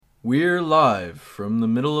We're live from the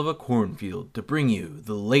middle of a cornfield to bring you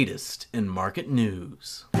the latest in market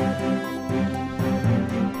news.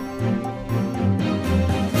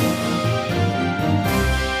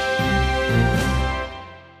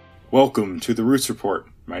 Welcome to the Roots Report.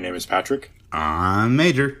 My name is Patrick. I'm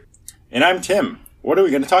Major. And I'm Tim. What are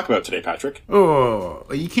we going to talk about today, Patrick? Oh,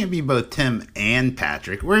 you can't be both Tim and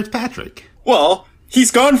Patrick. Where's Patrick? Well,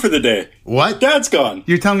 he's gone for the day. What? Dad's gone.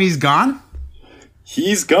 You're telling me he's gone?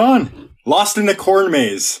 He's gone. Lost in a corn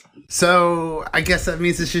maze. So, I guess that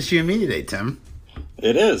means it's just you and me today, Tim.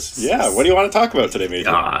 It is. Yeah. What do you want to talk about today,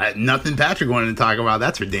 Major? Nothing Patrick wanted to talk about.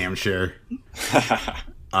 That's for damn sure.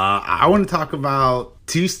 I want to talk about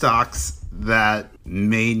two stocks that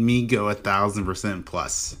made me go 1,000%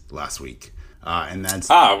 plus last week. And that's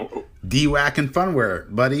DWAC and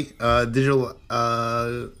Funware, buddy. Digital.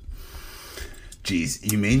 Geez,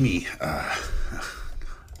 you made me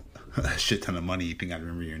a shit ton of money. You think I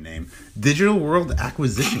remember your name? Digital World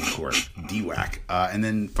Acquisition Corp, DWAC, and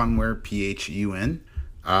then Funware, PHUN.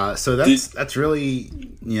 So that's really,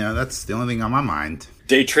 that's the only thing on my mind.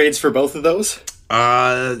 Day trades for both of those?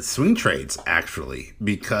 Swing trades, actually,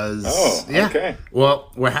 because okay. Well,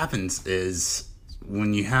 what happens is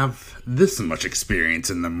when you have this much experience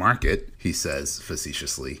in the market, he says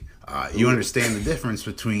facetiously, you understand the difference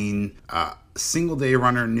between single day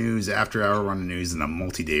runner news, after hour runner news, and a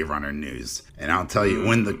multi-day runner news. And I'll tell you,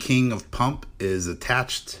 when the king of pump is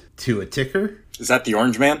attached to a ticker, is that the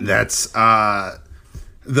orange man? That's the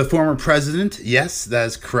former president. Yes, that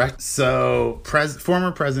is correct. So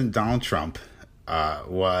former President Donald Trump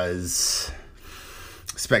was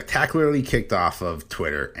spectacularly kicked off of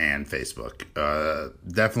Twitter and Facebook.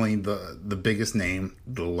 Definitely the biggest name,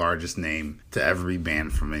 the largest name to ever be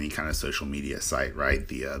banned from any kind of social media site, right?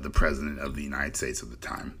 The president of the United States at the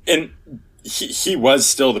time. And he was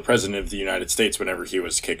still the president of the United States whenever he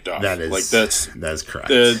was kicked off. That is correct.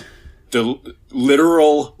 The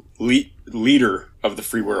literal leader of the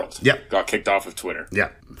free world got kicked off of Twitter.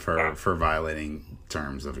 Yep, for violating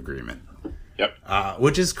terms of agreement. Yep.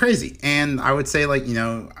 Which is crazy. And I would say,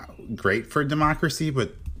 great for democracy,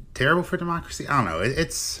 but terrible for democracy. I don't know.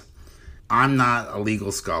 I'm not a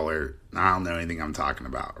legal scholar. I don't know anything I'm talking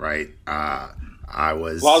about, right?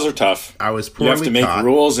 Laws are tough. I was poorly taught. You have to make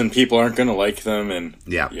rules, and people aren't going to like them. And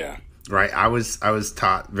yeah. Right. I was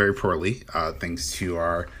taught very poorly, thanks to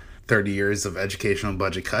our 30 years of educational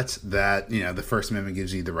budget cuts, that, the First Amendment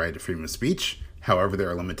gives you the right to freedom of speech. However, there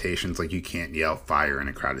are limitations, like you can't yell fire in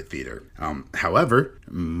a crowded theater. However,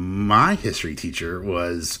 my history teacher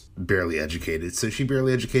was barely educated, so she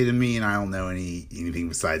barely educated me, and I don't know anything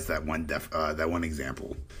besides that one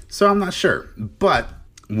example. So I'm not sure. But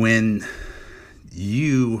when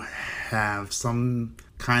you have some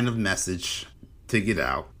kind of message to get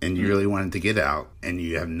out, and you really want it to get out, and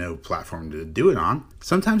you have no platform to do it on,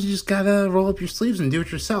 sometimes you just gotta roll up your sleeves and do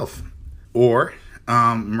it yourself. Or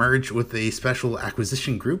merge with a special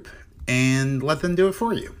acquisition group and let them do it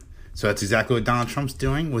for you. So that's exactly what Donald Trump's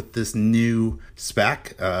doing with this new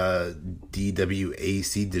SPAC,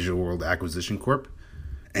 DWAC, Digital World Acquisition Corp.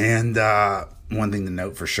 And one thing to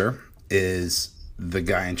note for sure is the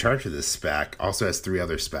guy in charge of this SPAC also has 3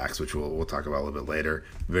 other SPACs, which we'll talk about a little bit later.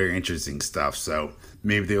 Very interesting stuff. So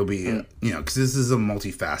maybe there'll be, because this is a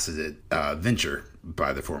multifaceted venture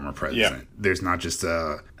by the former president. Yeah. There's not just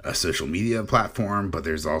a social media platform, but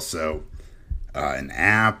there's also an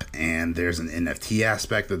app, and there's an NFT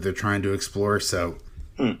aspect that they're trying to explore. So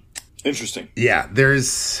interesting. Yeah,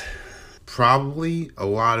 there's probably a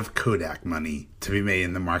lot of Kodak money to be made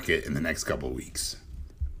in the market in the next couple of weeks.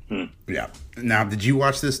 Yeah. Now, did you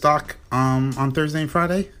watch this stock on Thursday and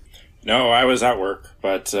Friday? No, I was at work,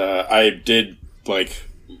 but I did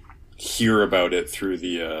hear about it through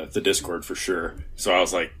the Discord for sure. So I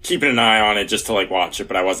was keeping an eye on it just to watch it,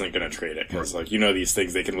 but I wasn't going to trade it because these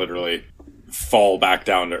things, they can literally fall back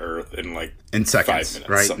down to earth in seconds, 5 minutes,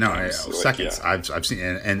 right? Sometimes. No, seconds. Yeah. I've seen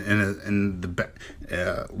it, and the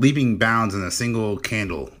leaping bounds in a single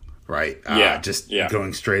candle, right?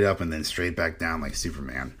 Going straight up and then straight back down like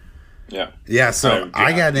Superman. Yeah. So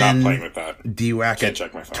I got in DWAC at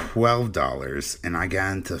 $12, and I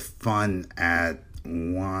got into Fun at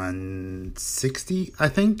 $160, I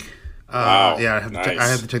think. Wow. Yeah, I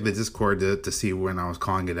have to check the Discord to see when I was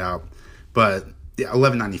calling it out, but yeah,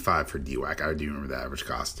 $11.95 for DWAC. I do remember the average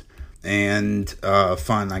cost. And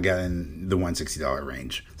Fun, I got in the $160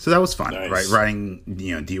 range, so that was fun. Nice. Right, riding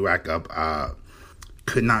DWAC up.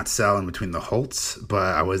 Could not sell in between the halts,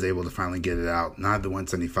 but I was able to finally get it out. Not the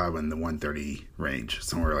 175, but in the 130 range,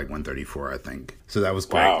 somewhere like 134, I think. So that was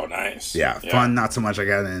great. Wow, nice. Yeah, fun. Not so much. I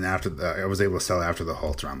got in after I was able to sell after the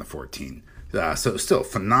halt around the 14. So still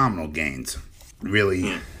phenomenal gains.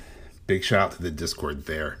 Really big shout out to the Discord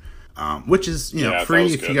there, which is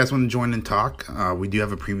free if you guys want to join and talk. We do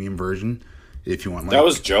have a premium version if you want. That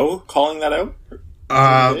was Joe calling that out?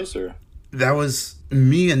 That was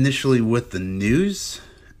me initially with the news.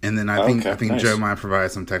 And then I think nice. Joe might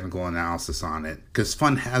provide some technical analysis on it because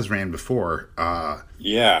Fun has ran before.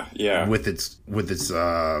 With its what do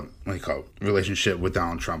you call it, relationship with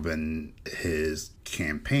Donald Trump and his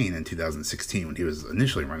campaign in 2016 when he was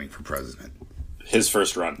initially running for president. His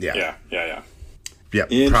first run. Yeah.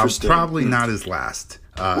 Probably not his last.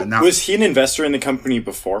 Now, was he an investor in the company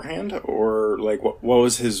beforehand, or like what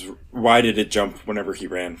was his? Why did it jump whenever he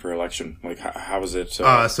ran for election? Like how was it?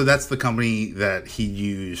 So that's the company that he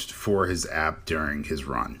used for his app during his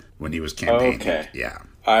run when he was campaigning. Okay, yeah,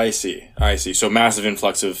 I see. So massive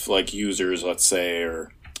influx of like users, let's say,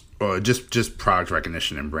 or just product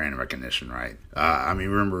recognition and brand recognition, right? Do you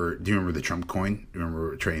remember the Trump coin? You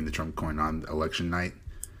remember trading the Trump coin on election night?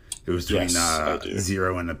 It was between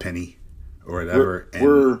 0 and a penny. Or whatever.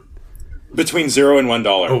 We're between $0 and $1.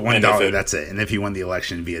 Oh, $1, that's it. And if you won the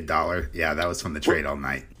election, it'd be $1. Yeah, that was fun to trade all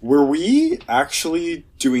night. Were we actually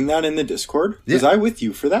doing that in the Discord? Was I with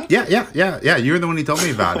you for that? Yeah. You were the one who told me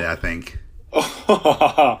about it, I think.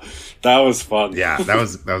 Oh, that was fun. Yeah,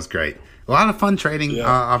 that was great. A lot of fun trading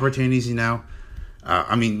opportunities, we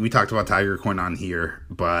talked about Tiger Coin on here,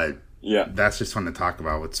 but that's just fun to talk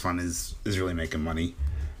about. What's fun is really making money.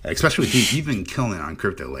 Especially with you, you've been killing it on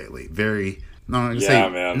crypto lately. I'm not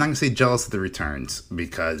gonna say jealous of the returns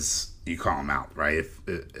because you call them out, right?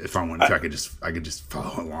 If I wanted to, I could just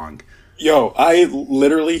follow along. Yo, I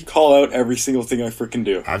literally call out every single thing I freaking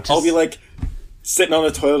do. I'll be like sitting on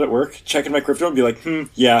the toilet at work, checking my crypto, and be like,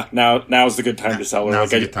 now's the good time to sell. Or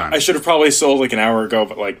like, I should have probably sold like an hour ago,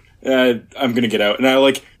 but like, I'm gonna get out, and I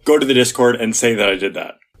like go to the Discord and say that I did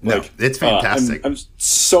that. Like, it's fantastic. I'm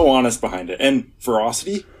so honest behind it. And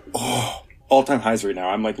Ferocity, all-time highs right now.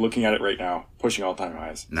 I'm like looking at it right now, pushing all-time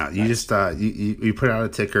highs. No, you just you put out a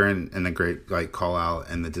ticker and a great like call out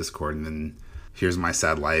in the Discord, and then here's my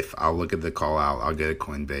sad life. I'll look at the call out, I'll get a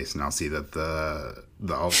Coinbase, and I'll see that the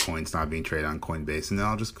altcoin's not being traded on Coinbase, and then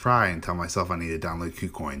I'll just cry and tell myself I need to download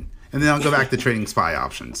KuCoin, and then I'll go back to trading SPY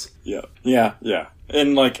options. Yeah.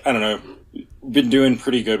 And like, I don't know. Been doing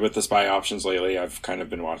pretty good with the SPY options lately. I've kind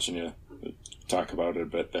of been watching you talk about it a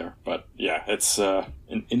bit there. But yeah, it's an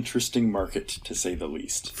interesting market to say the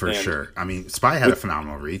least. For sure. SPY had a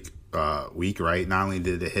phenomenal week, right? Not only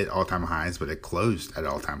did it hit all-time highs, but it closed at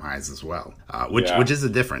all-time highs as well, which is the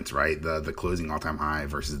difference, right? The closing all-time high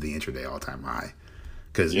versus the intraday all-time high.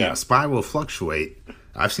 Because, SPY will fluctuate.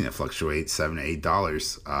 I've seen it fluctuate $7 to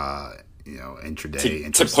 $8,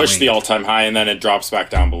 intraday to push the all-time high, and then it drops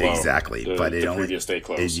back down below. Exactly, but the previous day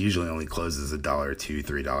close. It usually only closes $1 or $2,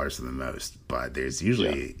 $3 at the most. But there's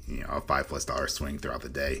usually a $5+ swing throughout the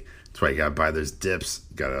day. That's why you gotta buy those dips.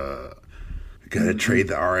 Gotta trade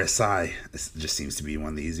the RSI. This just seems to be one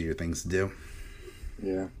of the easier things to do.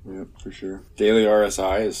 Yeah, for sure. Daily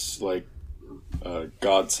RSI is like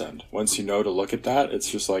godsend. Once you know to look at that, it's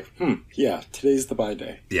just like, today's the buy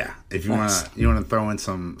day. Yeah, if you want to throw in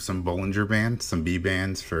some Bollinger Bands, some B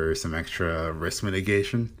bands for some extra risk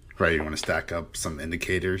mitigation, right? You want to stack up some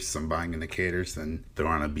indicators, some buying indicators, then throw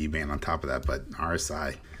on a B band on top of that. But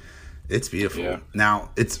RSI, it's beautiful. Yeah. Now,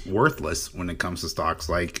 it's worthless when it comes to stocks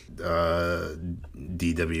like DWAC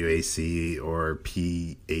or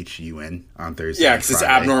PHUN on Thursday. Yeah, because it's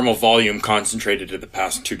abnormal volume concentrated to the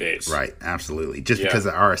past 2 days. Right, absolutely. Just because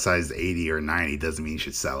the RSI is 80 or 90 doesn't mean you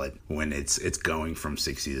should sell it when it's going from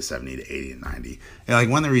 60 to 70 to 80 to 90. And like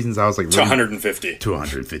one of the reasons I was like... to 150. To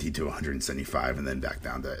 150 to 175 and then back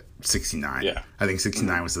down to 69. Yeah. I think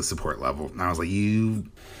 69 was the support level. And I was like, You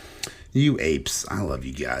apes. I love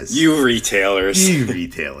you guys. You retailers. You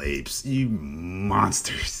retail apes. You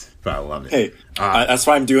monsters. But I love it. Hey, that's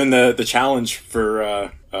why I'm doing the challenge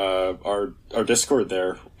for our Discord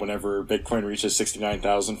there. Whenever Bitcoin reaches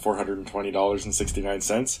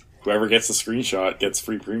 $69,420.69, whoever gets the screenshot gets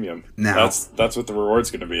free premium. Now, that's what the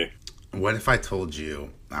reward's going to be. What if I told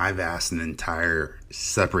you I've asked an entire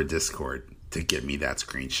separate Discord to get me that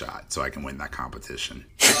screenshot so I can win that competition?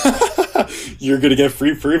 You're gonna get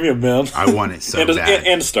free premium, man. I want it so bad,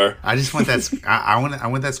 and a star. I just want that. I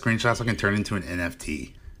want that screenshot so I can turn it into an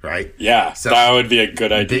NFT, right? Yeah, so that would be a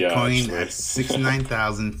good idea. Bitcoin at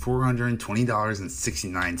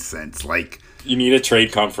 $69,420.69. Like, you need a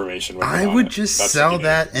trade confirmation. I would just sell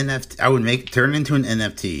that NFT. I would turn it into an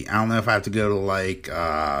NFT. I don't know if I have to go to like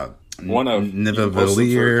one of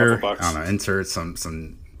Nivability or I don't know, insert some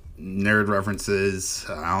nerd references.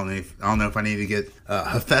 I don't know if I need to get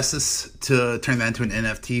Hephaestus to turn that into an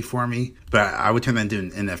NFT for me, but I would turn that into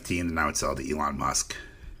an NFT and then I would sell it to Elon Musk.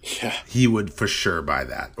 Yeah. He would for sure buy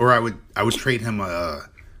that, or I would trade him a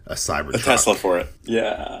Cybertruck. A Tesla for it.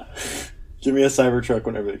 Yeah. Give me a Cybertruck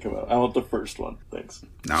whenever they come out. I want the first one. Thanks.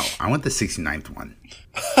 No, I want the 69th one.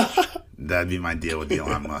 That'd be my deal with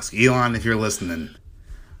Elon Musk. Elon, if you're listening,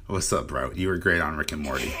 what's up, bro? You were great on Rick and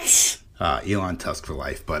Morty. Elon Tusk for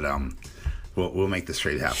life, but we'll make this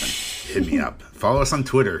trade happen. Hit me up. Follow us on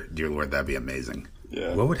Twitter, dear Lord. That'd be amazing.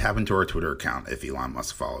 Yeah. What would happen to our Twitter account if Elon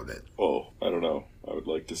Musk followed it? Oh, I don't know. I would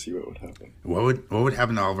like to see what would happen. What would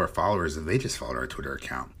happen to all of our followers if they just followed our Twitter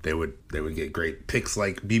account? They would get great pics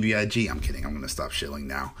like BBIG. I'm kidding. I'm going to stop shilling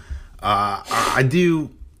now. I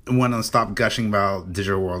do want to stop gushing about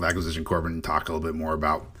Digital World Acquisition Corp and talk a little bit more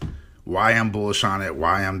about why I'm bullish on it,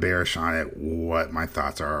 why I'm bearish on it, what my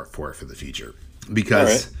thoughts are for the future.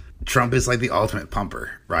 Because Trump is like the ultimate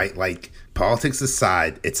pumper, right? Like, politics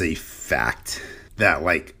aside, it's a fact that,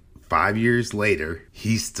 like, 5 years later,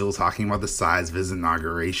 he's still talking about the size of his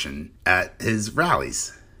inauguration at his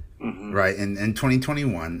rallies, right? And in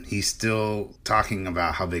 2021, he's still talking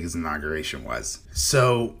about how big his inauguration was.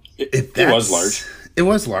 So it was large. It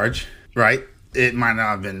was large, right? It might not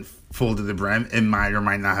have been full to the brim. It might or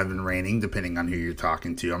might not have been raining, depending on who you're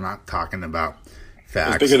talking to. I'm not talking about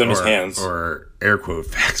facts. It's bigger than his hands. Or air quote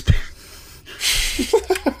facts.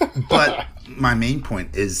 But my main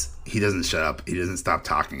point is he doesn't shut up. He doesn't stop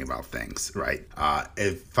talking about things, right?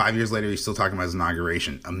 If 5 years later he's still talking about his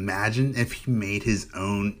inauguration, imagine if he made his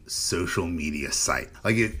own social media site.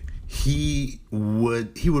 Like, if he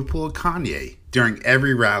would pull a Kanye during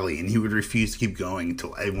every rally and he would refuse to keep going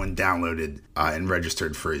until everyone downloaded and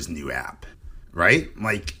registered for his new app, right?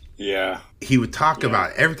 Like, yeah, he would talk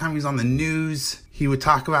about every time he's on the news. He would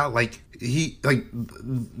talk about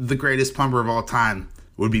the greatest pumper of all time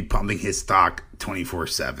would be pumping his stock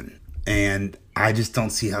 24/7. And I just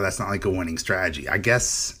don't see how that's not like a winning strategy. I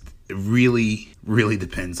guess it really, really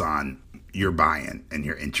depends on your buy-in and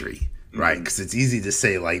your entry, right? Because it's easy to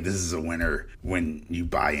say, like, this is a winner when you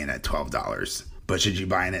buy in at $12. But should you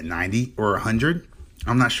buy in at 90 or 100?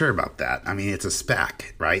 I'm not sure about that. I mean, it's a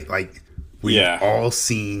SPAC, right? Like, we've all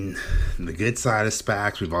seen the good side of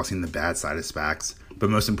SPACs. We've all seen the bad side of SPACs. But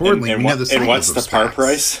most importantly, we know the cycles and what's of the par SPACs.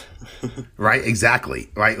 price? Right, exactly.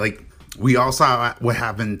 Right, like, we all saw what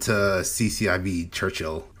happened to CCIV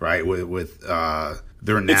Churchill, right, with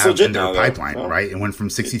their NAV and their pipeline, right? It went from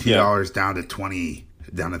 $62 down to $30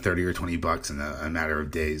 or $20 in a matter of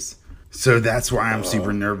days. So that's why I'm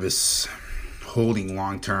super nervous holding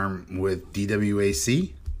long term with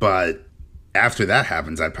DWAC. But after that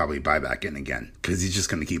happens, I'd probably buy back in again because he's just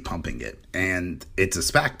going to keep pumping it. And it's a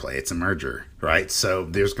SPAC play. It's a merger, right? So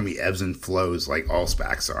there's going to be ebbs and flows like all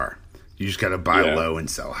SPACs are. You just got to buy low and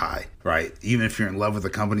sell high, right? Even if you're in love with the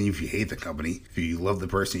company, if you hate the company, if you love the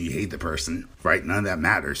person, you hate the person, right? None of that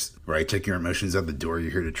matters, right? Check your emotions at the door.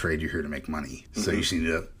 You're here to trade. You're here to make money. So you just need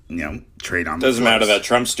to, trade on. Doesn't matter that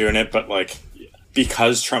Trump's doing it, but like,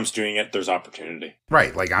 because Trump's doing it, there's opportunity.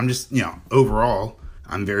 Right. Like, I'm just, overall,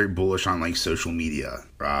 I'm very bullish on like social media,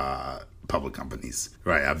 public companies,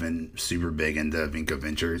 right? I've been super big into Vinco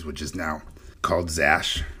Ventures, which is now called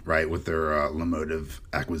Zash, right? With their Lemotive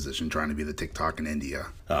acquisition, trying to be the TikTok in India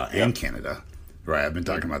and Canada, right? I've been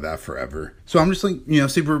talking about that forever. So I'm just like,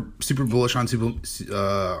 super, super bullish on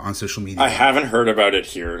social media. I haven't heard about it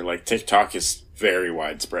here. Like, TikTok is very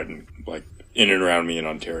widespread and like in and around me in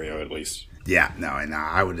Ontario, at least. Yeah, no, and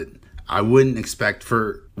I wouldn't expect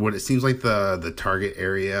for what it seems like the target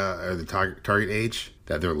area or the target age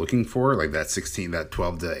that they're looking for, like that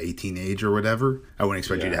 12 to 18 age or whatever. I wouldn't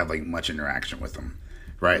expect you to have like much interaction with them,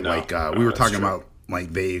 right? No, We were talking about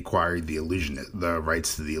like they acquired the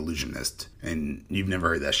rights to The Illusionist, and you've never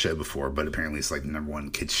heard that show before, but apparently it's like the number one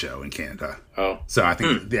kids show in Canada. Oh, so I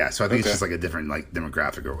think it's just like a different like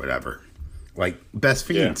demographic or whatever. Like Best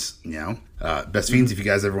Fiends, Best Fiends. If you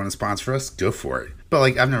guys ever want to sponsor us, go for it. But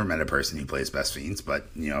like, I've never met a person who plays Best Fiends, but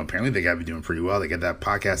apparently they got to be doing pretty well. They get that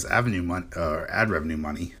podcast ad revenue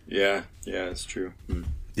money. Yeah, it's true.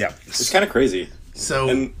 Yeah, it's kind of crazy.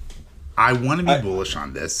 So I want to be bullish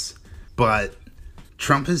on this, but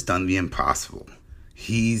Trump has done the impossible.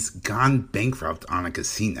 He's gone bankrupt on a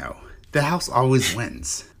casino. The house always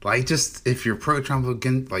wins. Like, just if you're pro-Trump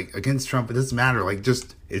against Trump, it doesn't matter. Like,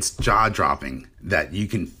 just it's jaw-dropping that you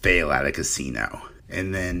can fail at a casino.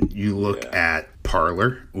 And then you look at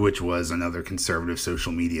Parler, which was another conservative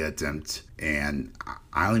social media attempt, and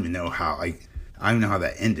I don't even know how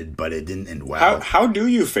that ended, but it didn't end well. How do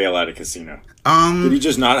you fail at a casino? Did he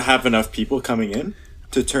just not have enough people coming in?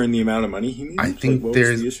 to turn the amount of money he needs? I think what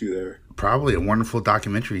there's was the issue there? probably a wonderful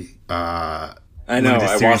documentary. I know.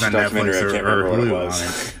 I watched a documentary. I can't remember what it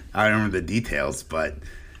was. I don't remember the details, but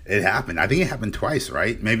it happened. I think it happened twice,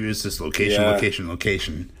 right? Maybe it was just location.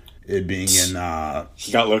 It being in...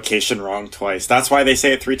 He got location wrong twice. That's why they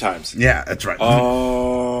say it 3 times. Yeah, that's right.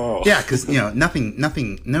 Oh. Yeah, because,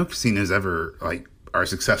 no casinos ever, are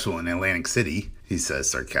successful in Atlantic City, he says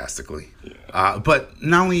sarcastically. Yeah. But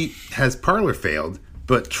not only has Parler failed,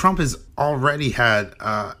 but Trump has already had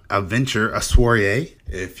a soiree,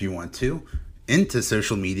 if you want to, into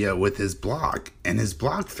social media with his blog, and his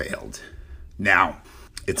blog failed. Now,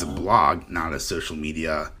 it's a blog, not a social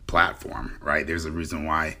media platform, right? There's a reason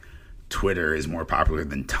why Twitter is more popular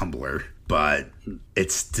than Tumblr, but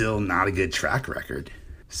it's still not a good track record.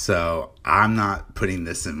 So I'm not putting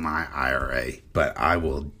this in my IRA, but I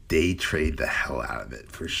will day trade the hell out of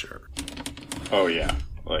it for sure. Oh, yeah.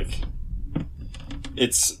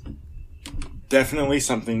 It's definitely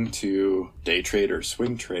something to day trade or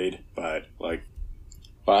swing trade, but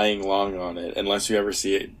buying long on it, unless you ever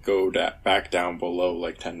see it go back down below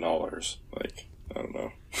 $10, I don't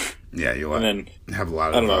know. Yeah, you'll have a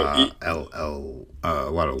lot of a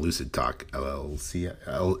lot of lucid talk,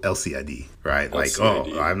 LCID, right?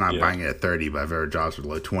 LCID, I'm not buying it at 30, but if it ever drops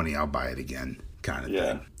below 20, I'll buy it again, kind of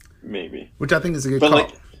thing. Maybe. Which I think is a good call,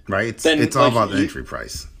 right? It's all about the entry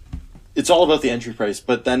price. It's all about the entry price,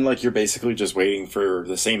 but then you're basically just waiting for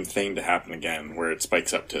the same thing to happen again, where it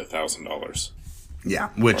spikes up to $1,000. Yeah,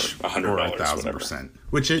 which or $100, 1,000%.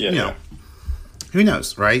 Which is who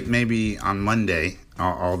knows, right? Maybe on Monday,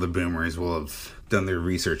 all the boomers will have done their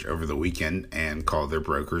research over the weekend and called their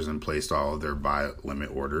brokers and placed all of their buy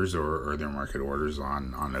limit orders or their market orders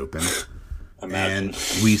on open. Imagine. And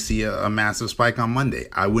we see a massive spike on Monday.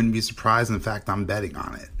 I wouldn't be surprised. In fact, I'm betting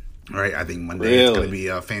on it. Right? I think Monday is going to be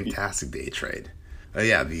a fantastic day trade.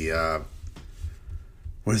 The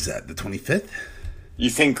what is that? The 25th? You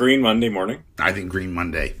think Green Monday morning? I think Green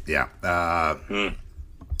Monday. Yeah.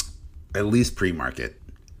 At least pre-market.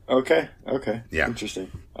 Okay. Yeah.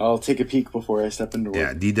 Interesting. I'll take a peek before I step into work.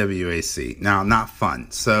 Yeah, DWAC. Now, not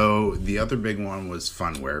fun. So the other big one was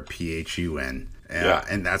Funware, PHUN.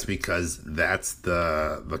 And that's because that's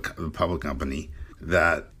the public company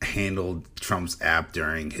that handled Trump's app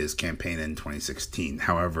during his campaign in 2016.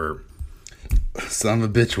 However, son of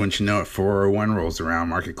a bitch, once you know it, 401 rolls around,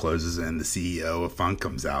 market closes, and the CEO of Fun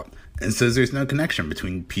comes out and says there's no connection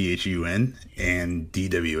between PHUN and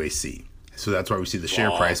DWAC. So that's why we see the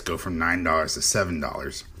share price go from $9 to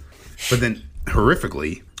 $7. But then,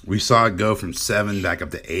 horrifically, we saw it go from 7 back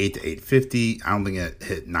up to 8 to 8.50. I don't think it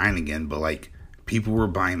hit 9 again, but people were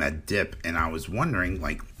buying that dip, and I was wondering,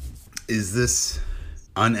 is this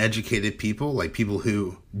uneducated people, people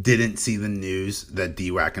who didn't see the news that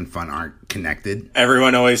DWAC and Fun aren't connected?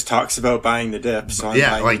 Everyone always talks about buying the dip, so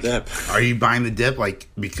I'm buying the dip. Are you buying the dip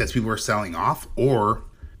because people are selling off, or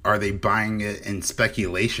are they buying it in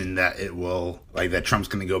speculation that it will, that Trump's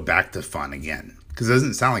going to go back to Fun again? Because it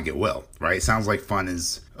doesn't sound like it will, right? It sounds like Fun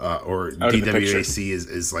is or DWAC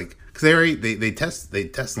is because they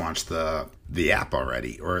test launched the app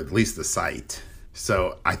already, or at least the site.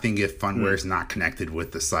 So I think if Funware is not connected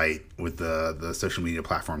with the site, with the social media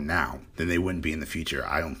platform now, then they wouldn't be in the future.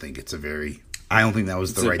 I don't think that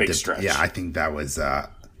was the right big stretch. Yeah, I think that was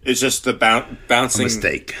it's just the bouncing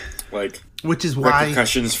mistake. Which is why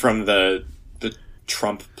repercussions from the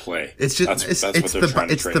Trump play. It's just that's it's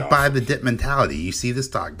the buy the dip mentality. You see the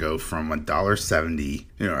stock go from $1.70,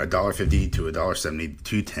 $1.50 to $1.70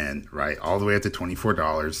 to $2.10, right, all the way up to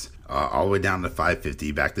 $24. All the way down to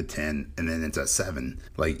 $5.50, back to 10, and then it's at 7.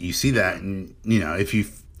 You see that, and if you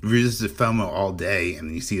resist FOMO all day,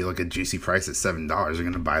 and you see a juicy price at $7, you're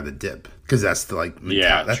going to buy the dip because that's the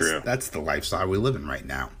true. That's the lifestyle we live in right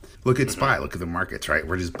now. Look at SPY, look at the markets, right?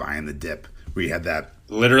 We're just buying the dip. We had that.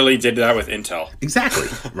 Literally did that with Intel. Exactly,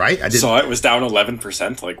 right? I saw it was down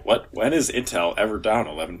 11%. What? When is Intel ever down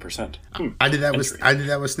 11%? I did that with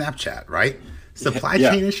Snapchat, right? Supply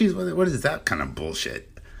chain issues. What is that kind of bullshit?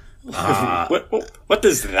 What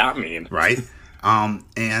does that mean? Right?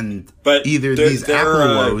 But either these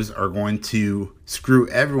Apple woes are going to screw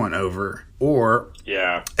everyone over, or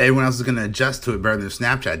everyone else is going to adjust to it better than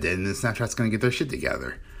Snapchat did, and then Snapchat's going to get their shit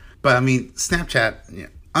together. But Snapchat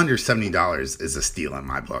under $70 is a steal in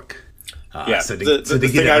my book. The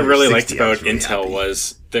thing I really liked about Intel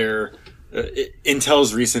was their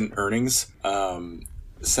Intel's recent earnings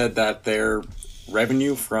said that their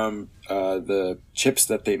revenue from the chips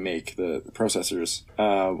that they make, the processors,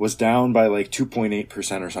 was down by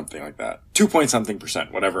 2.8% or something like that. 2 point something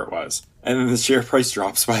percent, whatever it was. And then the share price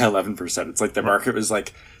drops by 11%. It's the market was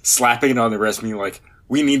slapping it on the wrist, being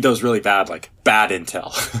we need those really bad, like bad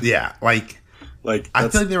Intel. Yeah, like I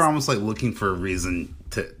that's- feel like they're almost like looking for a reason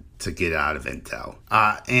to get out of Intel.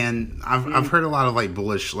 And I've heard a lot of like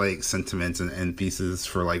bullish like sentiments and theses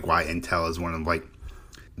for like why Intel is one of like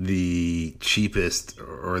the cheapest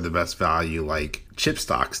or the best value like chip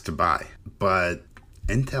stocks to buy. But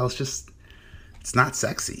Intel's just, it's not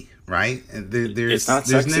sexy, right? it's not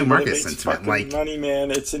there's sexy, no but market it makes sentiment. fucking Like money,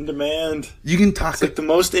 man. It's in demand. you can talk It's like the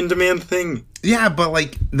most in demand thing. yeah, but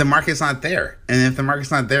like the market's not there. And if the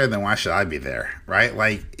market's not there, then why should I be there? Right?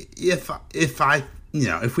 Like if I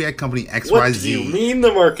if we had company XYZ. What do you mean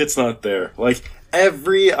the market's not there? Like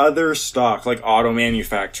every other stock, like auto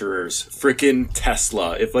manufacturers, freaking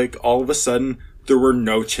Tesla, if like all of a sudden there were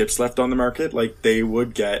no chips left on the market, like they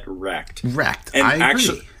would get wrecked. And And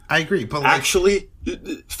I agree. But like, actually,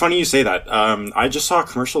 funny you say that. I just saw a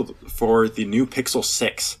commercial for the new Pixel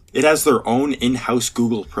 6. It has their own in-house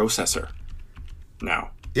Google processor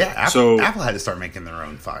now. yeah, so- Apple had to start making their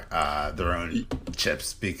own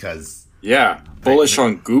chips because Yeah, bullish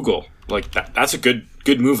on Google. Like that's a good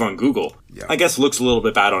move on Google. Yeah. I guess looks a little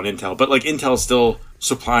bit bad on Intel, but like Intel's still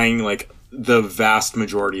supplying like the vast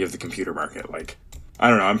majority of the computer market. Like I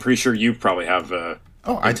don't know, I'm pretty sure you probably have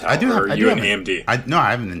Intel, I do have. or I you do and have AMD.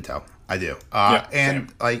 I have an Intel. I do. Yeah, and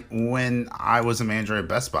same. like when I was a manager at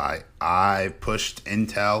Best Buy, I pushed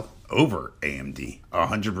Intel over AMD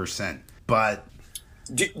 100%. But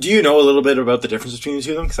Do you know a little bit about the difference between the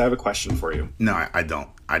two of them? Because I have a question for you. no, I don't.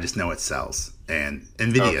 I just know it sells, and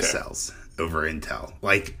Nvidia Okay. sells over Intel.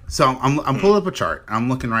 Like, so I'm pulling up a chart. I'm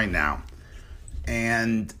looking right now,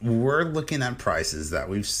 and we're looking at prices that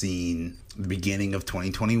we've seen the beginning of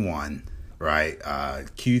 2021, right?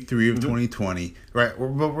 Q3 of 2020, right? But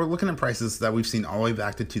we're looking at prices that we've seen all the way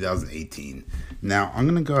back to 2018. Now I'm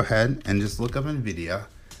gonna go ahead and just look up Nvidia,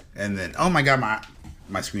 and then oh my god,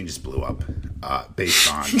 my screen just blew up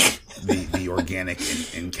based on the organic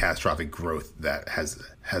and catastrophic growth that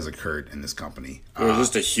has occurred in this company. It was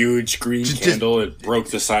just a huge green candle. It broke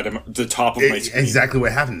the top of my screen. Exactly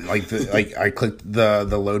what happened. Like I clicked the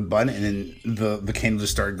load button, and then the candle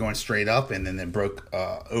just started going straight up, and then it broke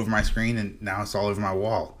over my screen, and now it's all over my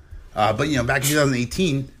wall. But back in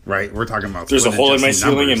 2018, right? We're talking about There's a hole in my split-adjusted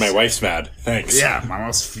ceiling, and numbers. my wife's mad. Thanks. Yeah,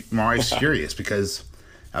 my wife's furious because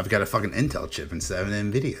I've got a fucking Intel chip instead of an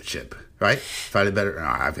Nvidia chip, right? If I had a better, no,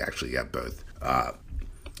 I've actually got both.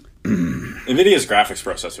 Nvidia's graphics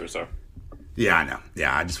processors, though. Yeah, I know.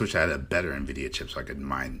 Yeah, I just wish I had a better Nvidia chip so I could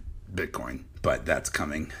mine Bitcoin, but that's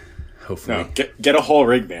coming. Hopefully, No, get a whole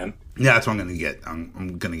rig, man. yeah, that's what I'm gonna get.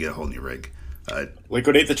 I'm gonna get a whole new rig.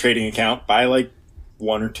 Liquidate the trading account. Buy like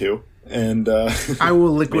one or two, and I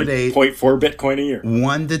will liquidate 0.4 Bitcoin a year.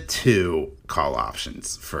 1 to 2 call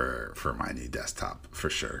options for my new desktop for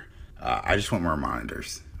sure. I just want more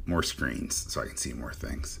monitors, more screens, so I can see more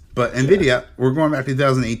things. But Nvidia, we're going back to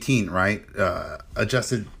 2018, right?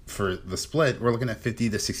 Adjusted for the split, we're looking at $50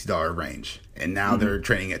 to $60 range, and now they're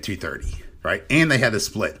trading at $230, right? And they had a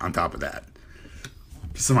split on top of that.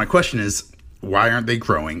 So my question is, why aren't they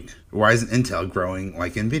growing? Why isn't Intel growing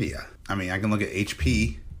like Nvidia? I mean, I can look at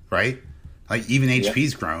HP, right? Like even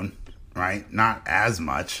HP's grown, right? Not as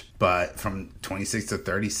much, but from 26 to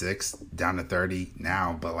 36 down to 30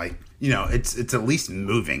 now. But like, it's at least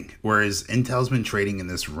moving. Whereas Intel's been trading in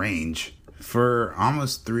this range for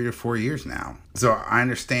almost 3 to 4 years now. So I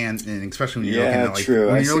understand, and especially when you're looking at like true.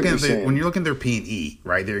 when I you're see looking what at you're saying. when you're looking at their P&E,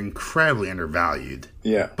 right? They're incredibly undervalued.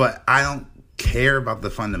 Yeah. But I don't care about the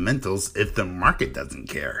fundamentals if the market doesn't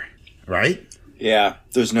care, right? Yeah.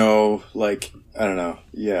 There's no like I don't know.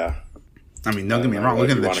 Yeah. I mean, don't get me I don't know wrong. what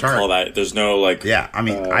Look at you the wanna chart. Call that. There's no like. Yeah, I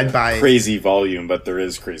mean, I'd buy crazy volume, but there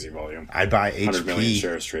is crazy volume. I'd buy 100 million HP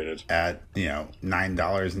shares traded. at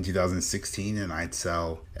 $9 in 2016, and I'd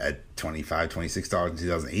sell at $25, $26 in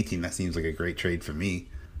 2018. That seems like a great trade for me.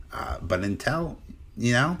 But Intel,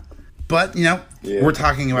 we're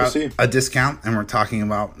talking about see. a discount, and we're talking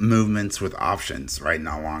about movements with options, right?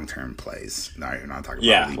 Not long-term plays. No, you're not talking about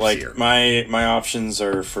Yeah, leaps like here. my options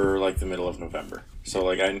are for like the middle of November. So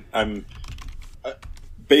like I'm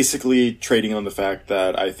basically trading on the fact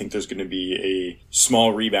that I think there's going to be a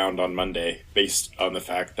small rebound on Monday based on the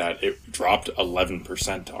fact that it dropped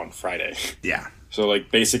 11% on Friday. Yeah. So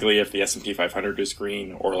like basically if the S&P 500 is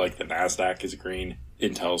green or like the Nasdaq is green,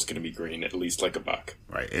 Intel's going to be green at least like a buck.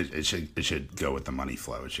 Right. It should go with the money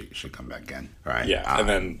flow. It should come back in. Right. Yeah, and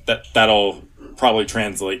then that'll probably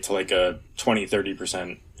translate to like a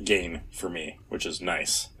 20-30% gain for me, which is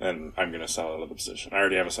nice. And I'm going to sell out of the position. I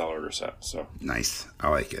already have a sell order set, so Nice. I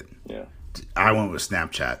like it. yeah. I went with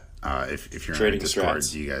Snapchat. If you're in Trading Discord,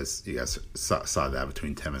 strats. you guys saw that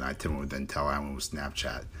between Tim and I. Tim went with Intel. I went with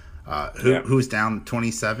Snapchat. Who's down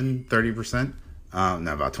 30%?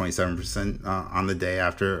 No, about 27% on the day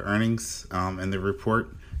after earnings in the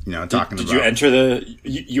report. Did you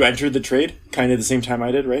entered the trade kind of the same time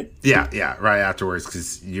I did, right? Yeah, right afterwards,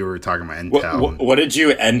 because you were talking about Intel. What did you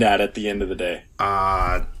end at the end of the day?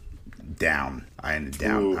 Down. I ended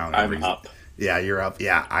down. Ooh, I'm up. Yeah, you're up.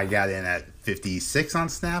 Yeah, I got in at 56 on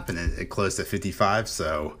Snap, and it closed at 55.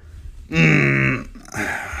 So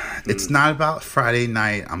it's not about Friday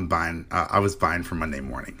night. I'm buying. I was buying for Monday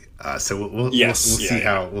morning. So we'll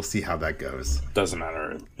see how that goes. Doesn't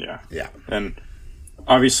matter. Yeah. Yeah. And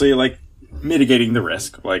obviously, like, mitigating the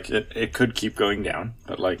risk, like it could keep going down,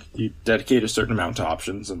 but like you dedicate a certain amount to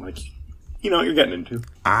options, and like you know what you're getting into.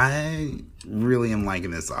 I really am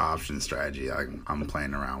liking this option strategy I'm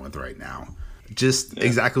playing around with right now. Just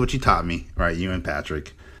exactly what you taught me, right? You and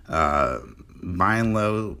Patrick. Buying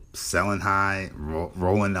low, selling high,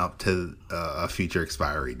 rolling up to a future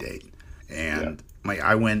expiry date. And like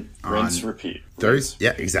I went on rinse, repeat. Thursday.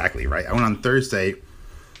 Yeah, exactly, right? I went on Thursday.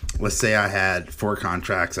 Let's say I had 4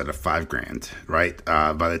 contracts at a $5,000, right?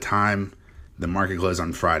 By the time the market closed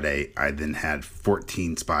on Friday, I then had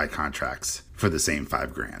 14 SPY contracts for the same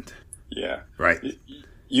 $5,000. Yeah. Right.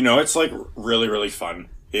 It's like really, really fun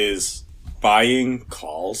is buying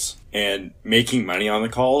calls and making money on the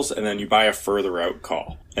calls, and then you buy a further out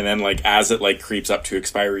call. And then like as it like creeps up to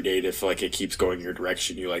expiry date, if like it keeps going your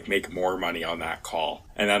direction, you like make more money on that call.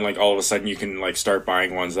 And then like all of a sudden you can like start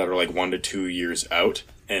buying ones that are like 1 to 2 years out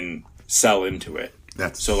and sell into it.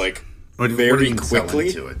 That's so like very quickly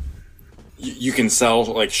into it. You can sell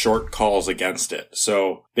like short calls against it.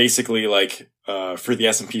 So basically like for the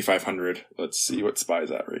S&P 500, let's see what SPY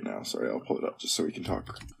is at right now. Sorry, I'll pull it up just so we can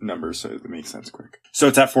talk numbers so it makes sense quick. So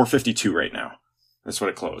it's at 452 right now. That's what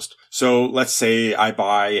it closed. So let's say I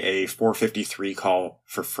buy a 453 call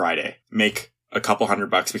for Friday, make a couple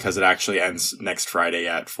 $100 because it actually ends next Friday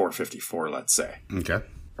at 454, let's say. Okay.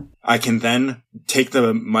 I can then take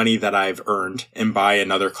the money that I've earned and buy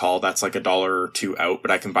another call that's like $1 or $2 out,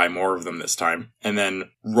 but I can buy more of them this time and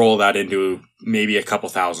then roll that into maybe a couple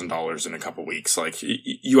 $1,000s in a couple weeks. Like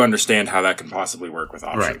you understand how that can possibly work with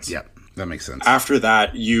options. Right. Yeah. That makes sense. After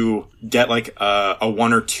that, you get like a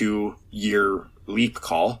 1 or 2 year leap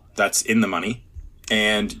call that's in the money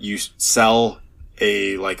and you sell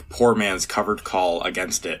a like poor man's covered call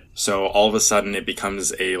against it. So all of a sudden it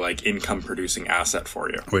becomes a like income producing asset for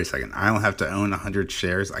you. Wait a second. I don't have to own 100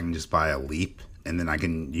 shares. I can just buy a leap and then I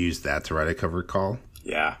can use that to write a covered call.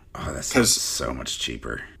 Yeah. Oh, that sounds so much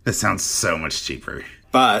cheaper. That sounds so much cheaper.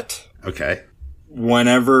 But okay.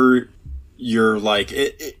 Whenever you're like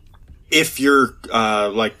if your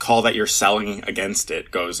like call that you're selling against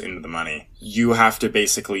it goes into the money, you have to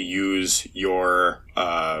basically use your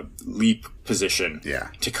leap position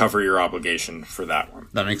to cover your obligation for that one.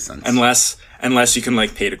 That makes sense. Unless you can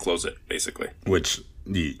like pay to close it, basically. Which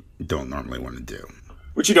you don't normally want to do.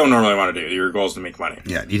 Which you don't normally want to do. Your goal is to make money.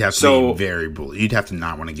 Yeah, you'd have to be very bullish. You'd have to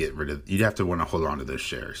not want to get rid of. You'd have to want to hold on to those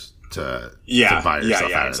shares to buy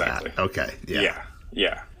yourself out of that. Okay.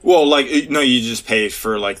 Yeah. Well, like no, you just pay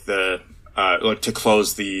for like the like to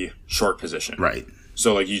close the short position. Right.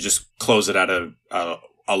 So like you just close it at a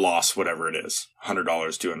loss, whatever it is, $100,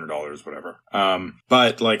 $200, whatever.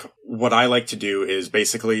 But like what I like to do is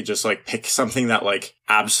basically just like pick something that like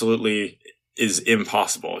absolutely is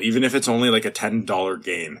impossible. Even if it's only like a $10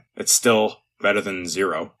 gain, it's still better than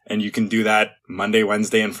zero. And you can do that Monday,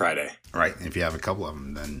 Wednesday, and Friday. Right. If you have a couple of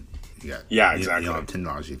them, then you got, exactly. You don't have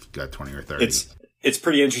 $10, you've got 20 or 30. It's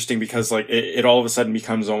pretty interesting because like it all of a sudden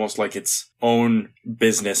becomes almost like its own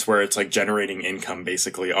business where it's like generating income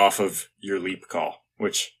basically off of your leap call,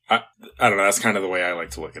 which I don't know. That's kind of the way I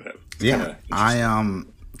like to look at it. Yeah.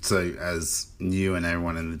 So as you and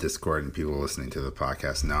everyone in the Discord and people listening to the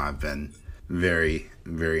podcast know, I've been very,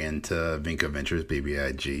 very into Vinco Ventures,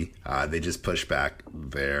 BBIG. They just pushed back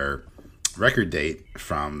their record date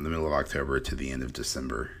from the middle of October to the end of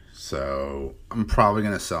December. So I'm probably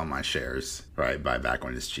going to sell my shares, right? Buy back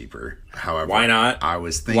when it's cheaper. However, why not? I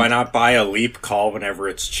was thinking, why not buy a leap call whenever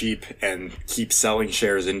it's cheap and keep selling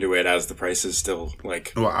shares into it as the price is still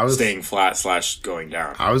like staying flat / going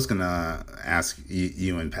down? I was going to ask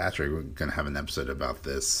you and Patrick, we're going to have an episode about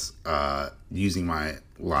this, using my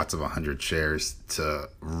lots of 100 shares to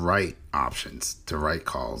write options, to write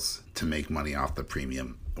calls, to make money off the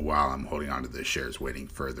premium while I'm holding on to those shares waiting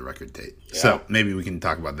for the record date. Yeah. So maybe we can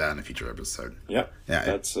talk about that in a future episode. Yep. Yeah.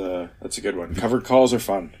 That's a good one. Covered calls are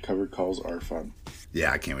fun.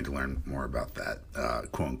 Yeah, I can't wait to learn more about that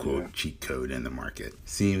quote unquote cheat code in the market.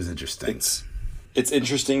 Seems interesting. It's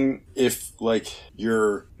interesting if like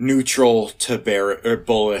you're neutral to bear or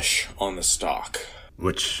bullish on the stock.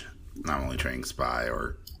 Which not only trading SPY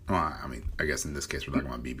or, well, I mean, I guess in this case we're talking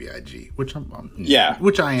about BBIG, which I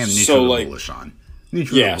am neutral to bullish on.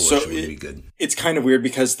 Neutral to bullish would be good. It's kind of weird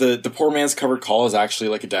because the poor man's covered call is actually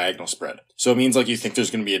like a diagonal spread. So it means like you think there's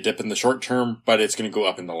going to be a dip in the short term, but it's going to go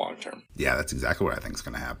up in the long term. Yeah, that's exactly what I think is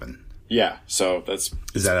going to happen. Yeah, so that's...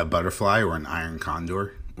 Is that a butterfly or an iron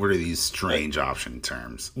condor? What are these strange option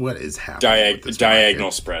terms? What is happening with this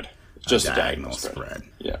diagonal spread. Just a diagonal spread.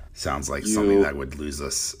 Yeah. Sounds like something that would lose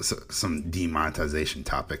us some demonetization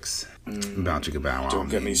topics. Don't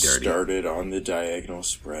get me started on the diagonal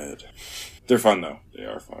spread. They're fun, though. They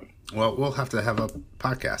are fun. Well, we'll have to have a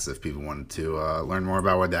podcast if people wanted to learn more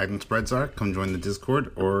about what diagonal spreads are. Come join the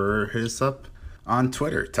Discord or hit us up on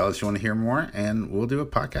Twitter. Tell us you want to hear more, and we'll do a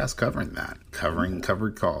podcast covering that. Covering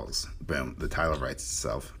covered calls. Boom. The title writes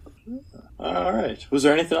itself. All right. Was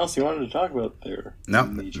there anything else you wanted to talk about there? No,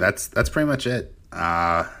 that's pretty much it.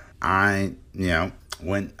 I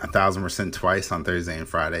went 1,000% twice on Thursday and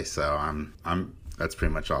Friday, so I'm that's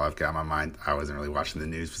pretty much all I've got in my mind. I wasn't really watching the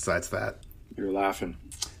news besides that. You're laughing.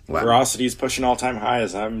 Velocity's pushing all-time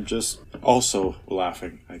highs. I'm just also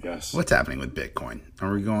laughing, I guess. What's happening with Bitcoin?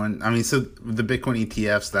 Are we going... I mean, so the Bitcoin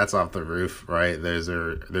ETFs, that's off the roof, right? Those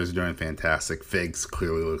are doing fantastic. FIGS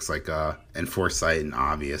clearly looks like in foresight an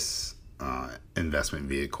obvious investment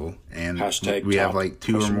vehicle. And we have like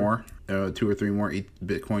two or three more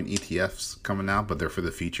Bitcoin ETFs coming out, but they're for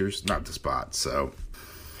the futures, not the spot. So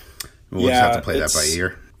we'll just have to play that by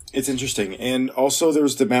ear. It's interesting. And also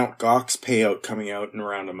there's the Mt. Gox payout coming out in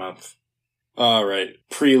around a month. All right.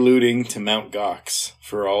 Preluding to Mt. Gox.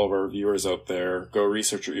 For all of our viewers out there, go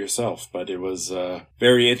research it yourself. But it was a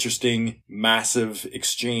very interesting, massive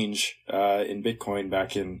exchange in Bitcoin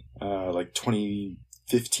back in like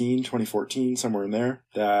 2015, 2014, somewhere in there,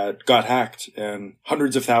 that got hacked and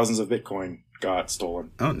hundreds of thousands of Bitcoin got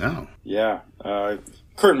stolen. Oh, no. Yeah.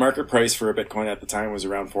 Current market price for a Bitcoin at the time was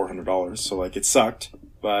around $400. So like it sucked.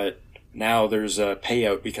 But now there's a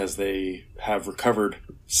payout because they have recovered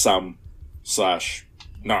some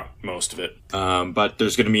 / not most of it. But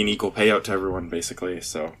there's going to be an equal payout to everyone, basically.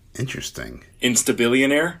 So interesting.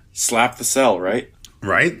 Insta-billionaire? Slap the sell, right?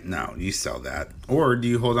 Right? No, you sell that. Or do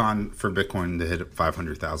you hold on for Bitcoin to hit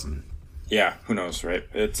 500,000? Yeah, who knows, right?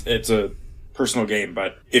 It's a personal game.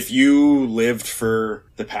 But if you lived for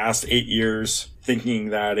the past 8 years thinking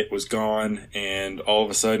that it was gone and all of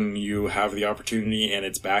a sudden you have the opportunity and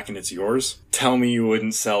it's back and it's yours, tell me you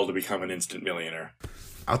wouldn't sell to become an instant millionaire.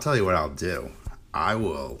 I'll tell you what I'll do. I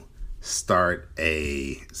will start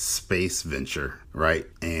a space venture, right?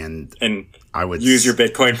 And I would use your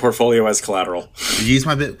Bitcoin portfolio as collateral. Use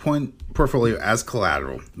my Bitcoin portfolio as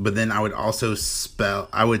collateral, but then I would also sell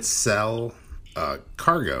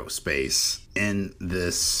cargo space in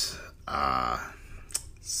this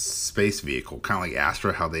space vehicle, kind of like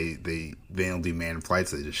Astra, how they don't do manned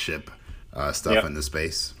flights, they just ship stuff into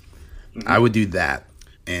space. Mm-hmm. I would do that,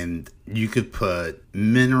 and you could put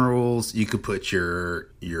minerals, you could put your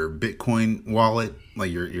Bitcoin wallet,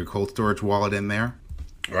 like your cold storage wallet in there,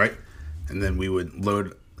 right? And then we would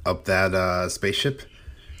load up that spaceship,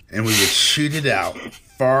 and we would shoot it out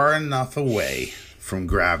far enough away from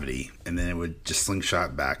gravity, and then it would just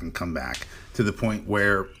slingshot back and come back to the point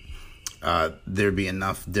where there'd be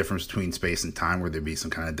enough difference between space and time where there'd be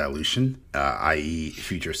some kind of dilution, i.e.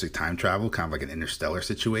 futuristic time travel, kind of like an interstellar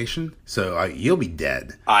situation. So you'll be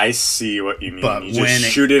dead. I see what you mean. But you just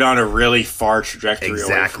shoot it on a really far trajectory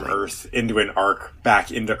away from Earth into an arc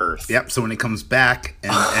back into Earth. Yep. So when it comes back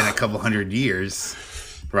in a couple hundred years,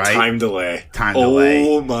 right? Time delay.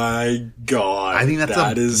 Oh my God. I think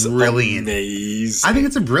that is brilliant. Amazing. I think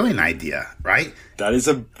it's a brilliant idea, right? That is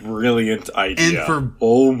a brilliant idea. And for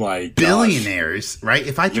oh my gosh, billionaires, right?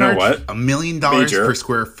 If I charge $1 million per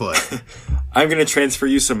square foot, I'm going to transfer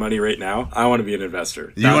you some money right now. I want to be an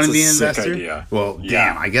investor. You want to be an investor? Idea. Well,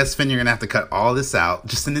 damn. I guess, Finn, you're going to have to cut all this out.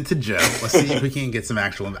 Just send it to Joe. Let's see if we can get some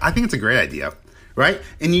actual. I think it's a great idea, right?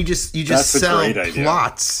 And you just sell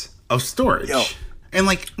plots of storage. Yo. And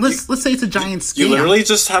like, let's say it's a giant scam. You literally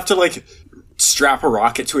just have to like strap a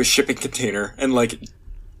rocket to a shipping container and like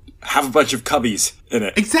have a bunch of cubbies in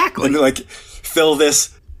it. Exactly. And like fill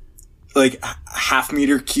this like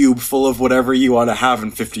half-meter cube full of whatever you want to have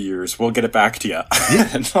in 50 years. We'll get it back to you.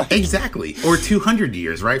 Yeah, exactly. Or 200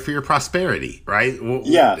 years, right? For your prosperity, right? Well,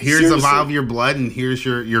 yeah. Here's a vial of your blood and here's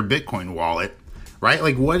your Bitcoin wallet. Right?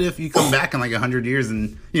 Like, what if you come back in like 100 years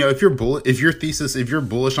and, you know, if you're bullish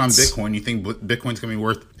on Bitcoin, you think Bitcoin's going to be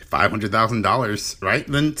worth $500,000, right?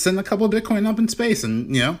 Then send a couple of Bitcoin up in space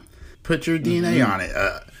and, you know, put your DNA on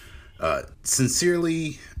it.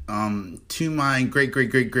 Sincerely, to my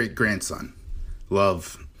great grandson,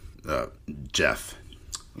 love, Jeff.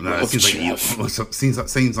 No, it seems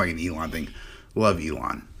seems like an Elon thing. Love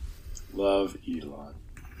Elon. Love Elon.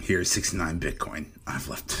 Here's 69 Bitcoin I've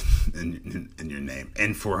left in your name,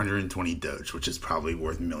 and 420 Doge, which is probably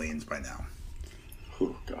worth millions by now.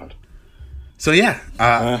 Oh God. So yeah,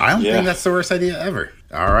 I don't think that's the worst idea ever.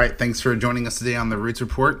 All right, thanks for joining us today on the Roots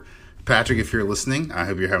Report. Patrick, if you're listening, I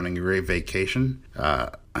hope you're having a great vacation. I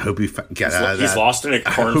hope you get out of that. He's lost in a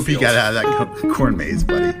cornfield. I hope you got out of that corn maze,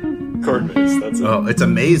 buddy. Corn maze, that's it. Oh, it's a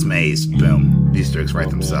maze. Boom. These jokes write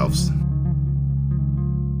themselves.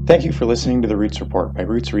 Thank you for listening to the Roots Report by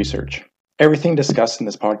Roots Research. Everything discussed in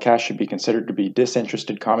this podcast should be considered to be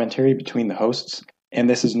disinterested commentary between the hosts, and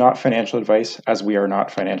this is not financial advice, as we are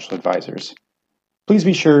not financial advisors. Please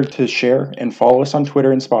be sure to share and follow us on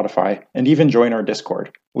Twitter and Spotify, and even join our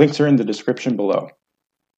Discord. Links are in the description below.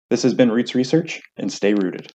 This has been Roots Research, and stay rooted.